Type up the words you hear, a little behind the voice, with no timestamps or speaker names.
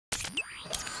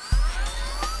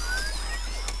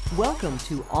Welcome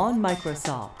to On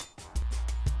Microsoft.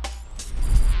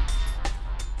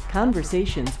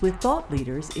 Conversations with thought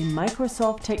leaders in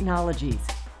Microsoft technologies.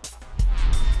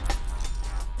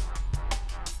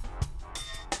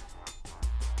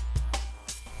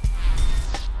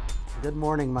 Good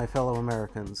morning, my fellow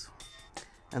Americans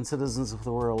and citizens of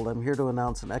the world. I'm here to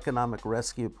announce an economic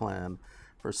rescue plan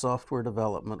for software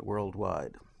development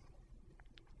worldwide.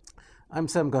 I'm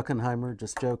Sam Guckenheimer,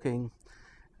 just joking.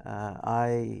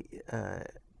 I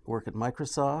work at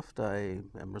Microsoft. I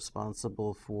am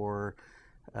responsible for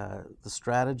the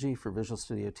strategy for Visual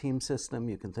Studio Team System.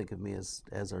 You can think of me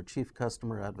as our chief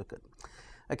customer advocate.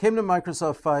 I came to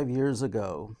Microsoft 5 years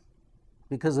ago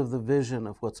because of the vision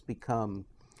of what's become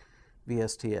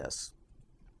VSTS.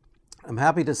 I'm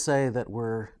happy to say that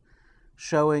we're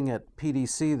showing at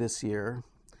PDC this year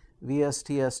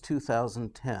VSTS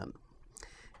 2010.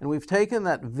 And we've taken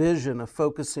that vision of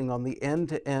focusing on the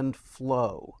end-to-end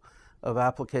flow of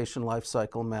application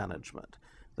lifecycle management.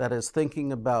 That is,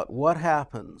 thinking about what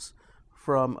happens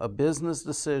from a business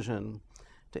decision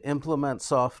to implement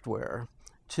software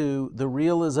to the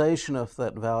realization of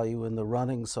that value in the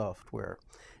running software.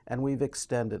 And we've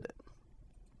extended it.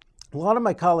 A lot of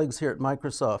my colleagues here at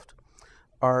Microsoft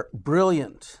are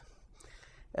brilliant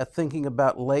at thinking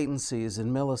about latencies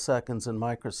in milliseconds and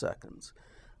microseconds.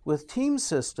 With Team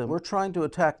System, we're trying to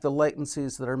attack the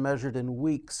latencies that are measured in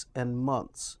weeks and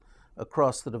months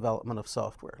across the development of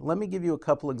software. Let me give you a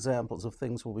couple examples of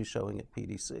things we'll be showing at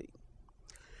PDC.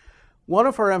 One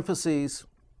of our emphases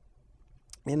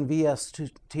in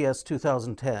VSTS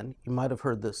 2010, you might have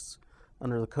heard this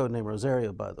under the codename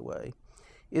Rosario, by the way,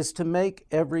 is to make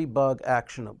every bug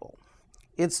actionable.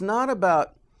 It's not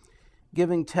about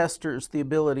giving testers the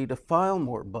ability to file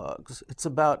more bugs. It's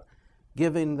about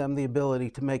giving them the ability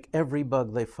to make every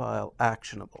bug they file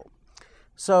actionable.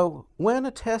 So when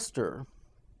a tester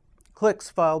clicks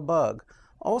File Bug,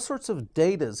 all sorts of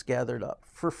data is gathered up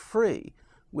for free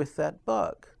with that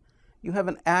bug. You have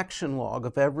an action log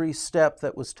of every step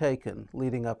that was taken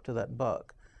leading up to that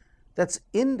bug. That's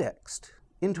indexed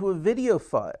into a video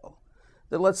file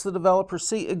that lets the developer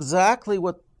see exactly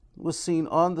what was seen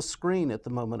on the screen at the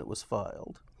moment it was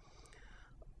filed,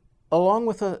 along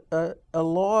with a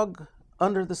log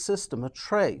under the system, a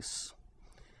trace,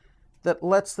 that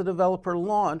lets the developer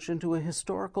launch into a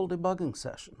historical debugging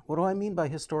session. What do I mean by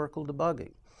historical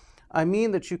debugging? I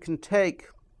mean that you can take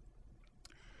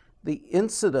the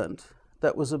incident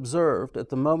that was observed at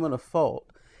the moment of fault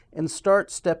and start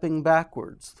stepping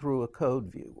backwards through a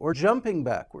code view or jumping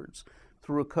backwards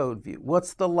through a code view.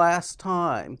 What's the last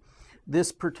time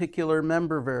this particular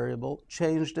member variable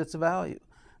changed its value?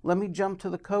 Let me jump to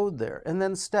the code there and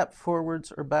then step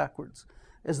forwards or backwards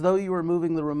as though you were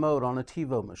moving the remote on a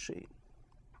TiVo machine.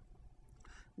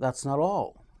 That's not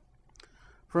all.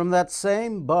 From that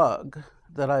same bug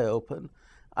that I open,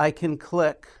 I can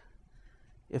click,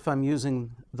 if I'm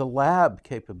using the lab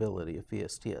capability of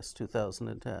VSTS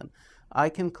 2010, I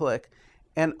can click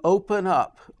and open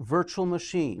up virtual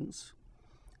machines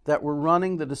that were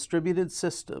running the distributed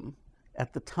system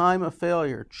at the time of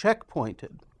failure,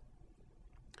 checkpointed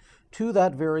to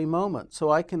that very moment.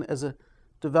 So I can, as a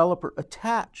developer,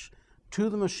 attach to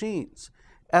the machines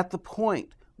at the point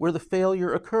where the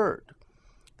failure occurred.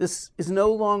 This is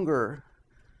no longer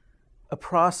a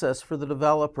process for the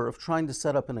developer of trying to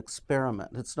set up an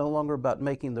experiment. It's no longer about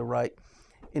making the right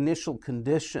initial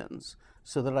conditions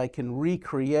so that I can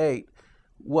recreate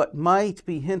what might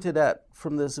be hinted at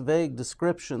from this vague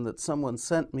description that someone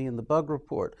sent me in the bug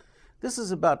report. This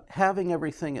is about having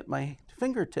everything at my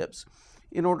fingertips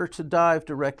in order to dive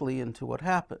directly into what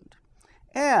happened.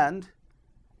 And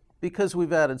because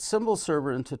we've added Symbol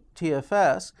Server into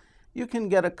TFS, you can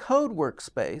get a code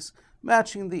workspace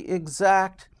matching the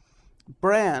exact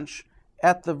branch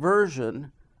at the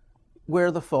version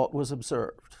where the fault was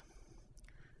observed.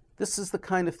 This is the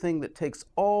kind of thing that takes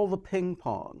all the ping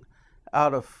pong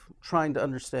out of trying to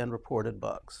understand reported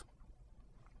bugs.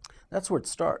 That's where it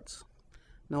starts.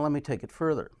 Now let me take it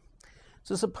further.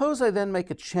 So suppose I then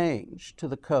make a change to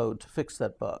the code to fix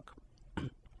that bug.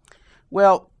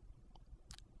 Well,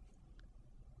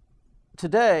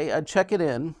 today I'd check it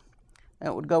in and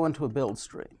it would go into a build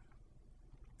stream,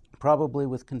 probably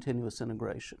with continuous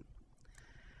integration.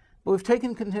 But we've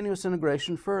taken continuous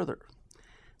integration further.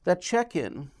 That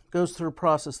check-in goes through a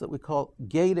process that we call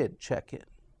gated check-in.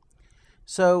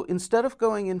 So instead of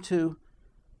going into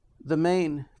the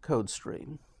main code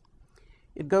stream,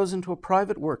 it goes into a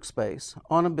private workspace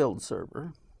on a build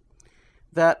server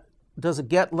that does a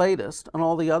get latest on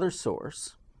all the other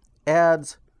source,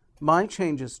 adds my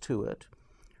changes to it,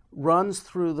 runs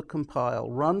through the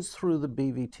compile, runs through the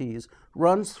BVTs,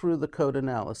 runs through the code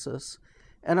analysis,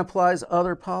 and applies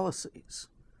other policies.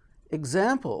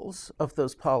 Examples of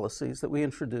those policies that we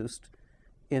introduced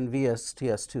in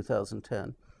VSTS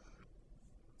 2010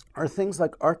 are things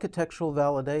like architectural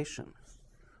validation.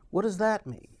 What does that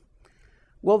mean?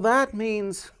 Well, that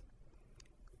means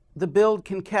the build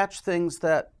can catch things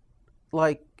that,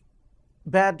 like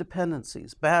bad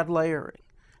dependencies, bad layering.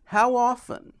 How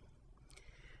often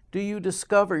do you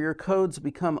discover your codes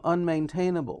become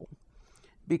unmaintainable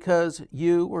because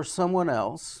you or someone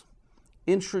else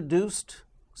introduced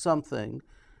something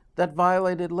that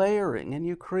violated layering and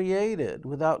you created,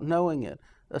 without knowing it,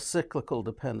 a cyclical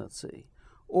dependency?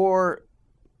 Or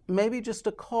maybe just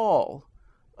a call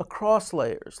across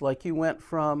layers, like you went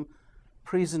from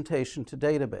presentation to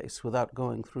database without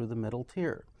going through the middle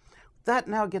tier. That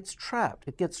now gets trapped.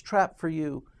 It gets trapped for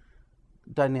you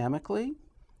dynamically,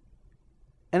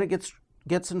 and it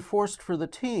gets enforced for the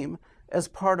team as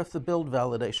part of the build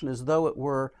validation, as though it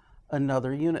were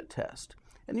another unit test.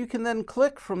 And you can then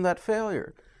click from that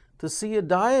failure to see a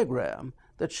diagram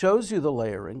that shows you the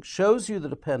layering, shows you the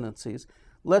dependencies,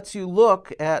 lets you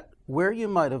look at where you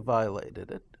might have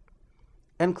violated it,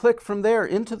 and click from there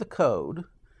into the code.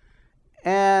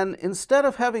 And instead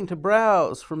of having to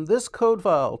browse from this code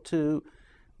file to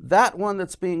that one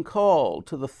that's being called,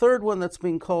 to the third one that's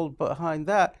being called behind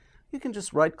that, you can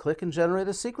just right-click and generate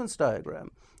a sequence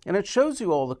diagram. And it shows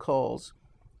you all the calls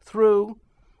through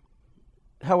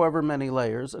however many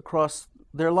layers across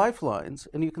their lifelines,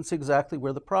 and you can see exactly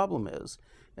where the problem is,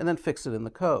 and then fix it in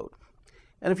the code.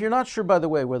 And if you're not sure, by the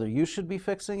way, whether you should be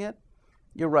fixing it,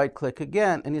 you right-click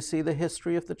again, and you see the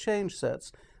history of the change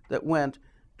sets that went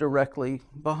directly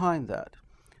behind that.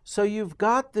 So you've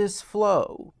got this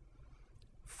flow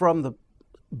from the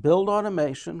build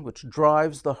automation, which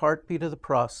drives the heartbeat of the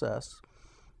process,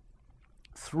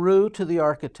 through to the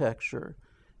architecture,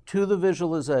 to the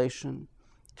visualization,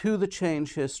 to the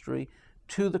change history,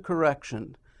 to the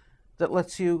correction, that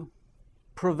lets you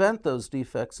prevent those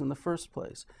defects in the first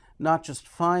place, not just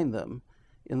find them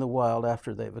in the wild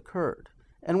after they've occurred.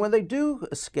 And when they do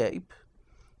escape,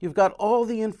 you've got all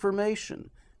the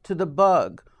information to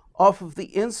debug off of the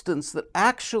instance that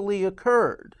actually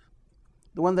occurred,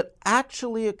 the one that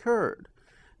actually occurred,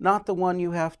 not the one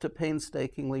you have to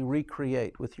painstakingly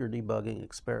recreate with your debugging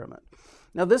experiment.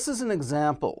 Now, this is an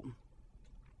example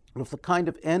of the kind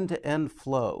of end-to-end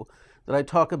flow that I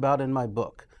talk about in my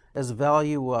book as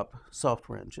value-up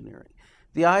software engineering.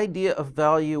 The idea of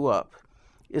value-up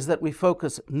is that we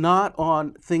focus not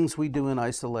on things we do in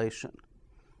isolation,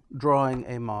 drawing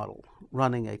a model,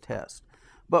 running a test,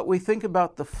 but we think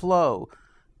about the flow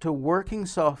to working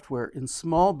software in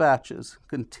small batches,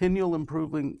 continual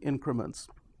improving increments,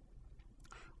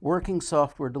 working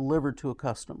software delivered to a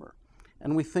customer.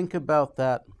 And we think about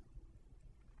that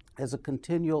as a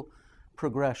continual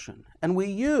progression. And we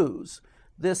use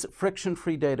this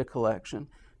friction-free data collection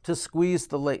to squeeze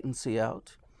the latency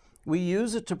out. We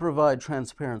use it to provide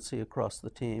transparency across the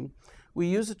team. We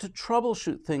use it to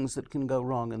troubleshoot things that can go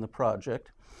wrong in the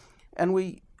project. And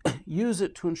we use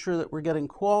it to ensure that we're getting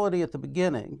quality at the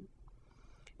beginning,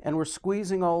 and we're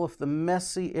squeezing all of the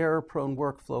messy, error-prone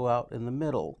workflow out in the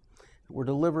middle. We're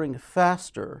delivering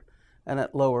faster and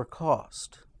at lower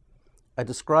cost. I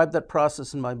described that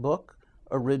process in my book,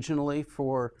 originally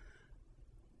for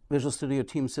Visual Studio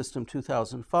Team System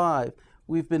 2005.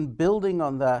 We've been building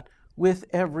on that with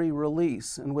every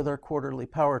release and with our quarterly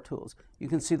power tools. You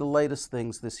can see the latest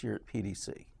things this year at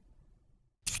PDC.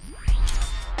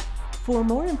 For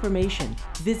more information,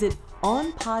 visit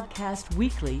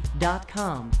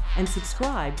onpodcastweekly.com and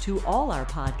subscribe to all our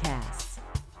podcasts.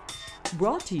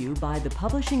 Brought to you by the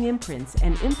publishing imprints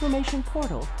and information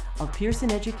portal of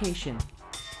Pearson Education.